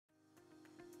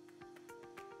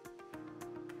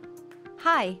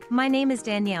Hi, my name is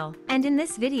Danielle, and in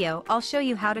this video I'll show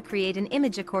you how to create an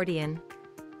image accordion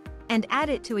and add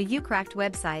it to a Ucraft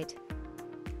website.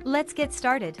 Let's get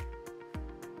started.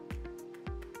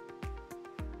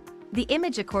 The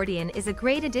image accordion is a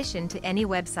great addition to any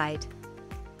website.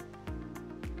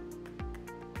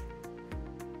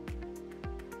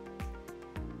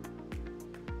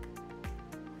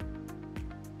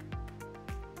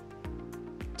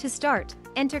 To start,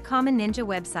 enter Common Ninja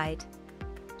website.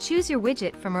 Choose your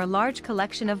widget from our large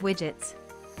collection of widgets.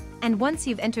 And once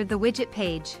you've entered the widget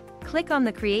page, click on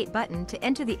the Create button to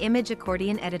enter the Image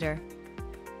Accordion editor.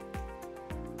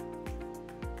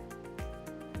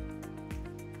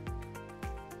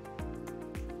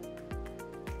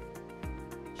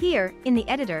 Here, in the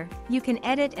editor, you can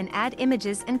edit and add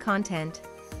images and content.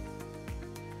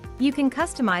 You can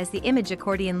customize the image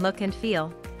accordion look and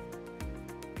feel.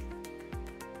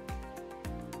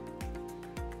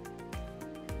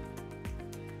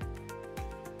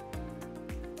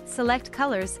 Select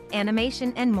colors,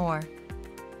 animation, and more.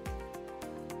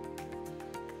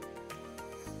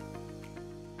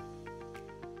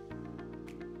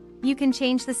 You can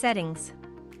change the settings.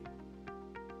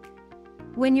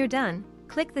 When you're done,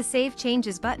 click the Save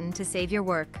Changes button to save your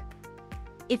work.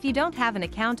 If you don't have an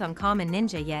account on Common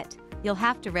Ninja yet, you'll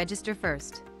have to register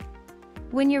first.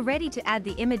 When you're ready to add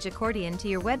the image accordion to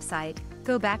your website,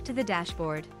 go back to the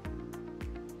dashboard.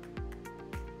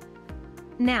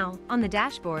 Now, on the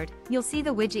dashboard, you'll see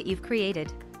the widget you've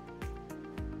created.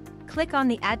 Click on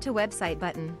the Add to Website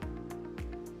button.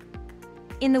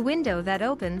 In the window that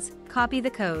opens, copy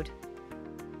the code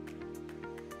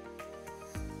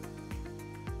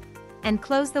and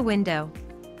close the window.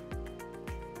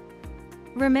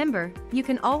 Remember, you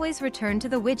can always return to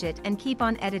the widget and keep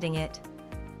on editing it.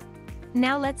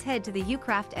 Now let's head to the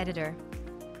Ucraft editor.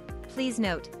 Please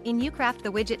note, in Ucraft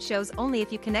the widget shows only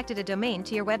if you connected a domain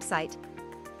to your website.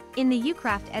 In the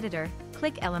Ucraft editor,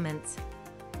 click Elements.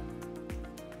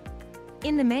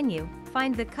 In the menu,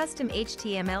 find the Custom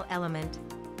HTML element.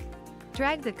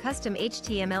 Drag the Custom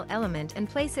HTML element and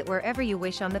place it wherever you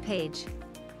wish on the page.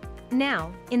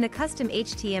 Now, in the Custom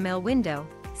HTML window,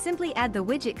 simply add the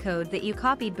widget code that you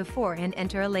copied before and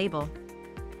enter a label.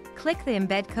 Click the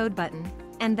Embed Code button,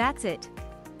 and that's it.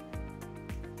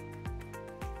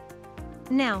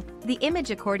 Now, the image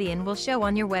accordion will show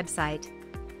on your website.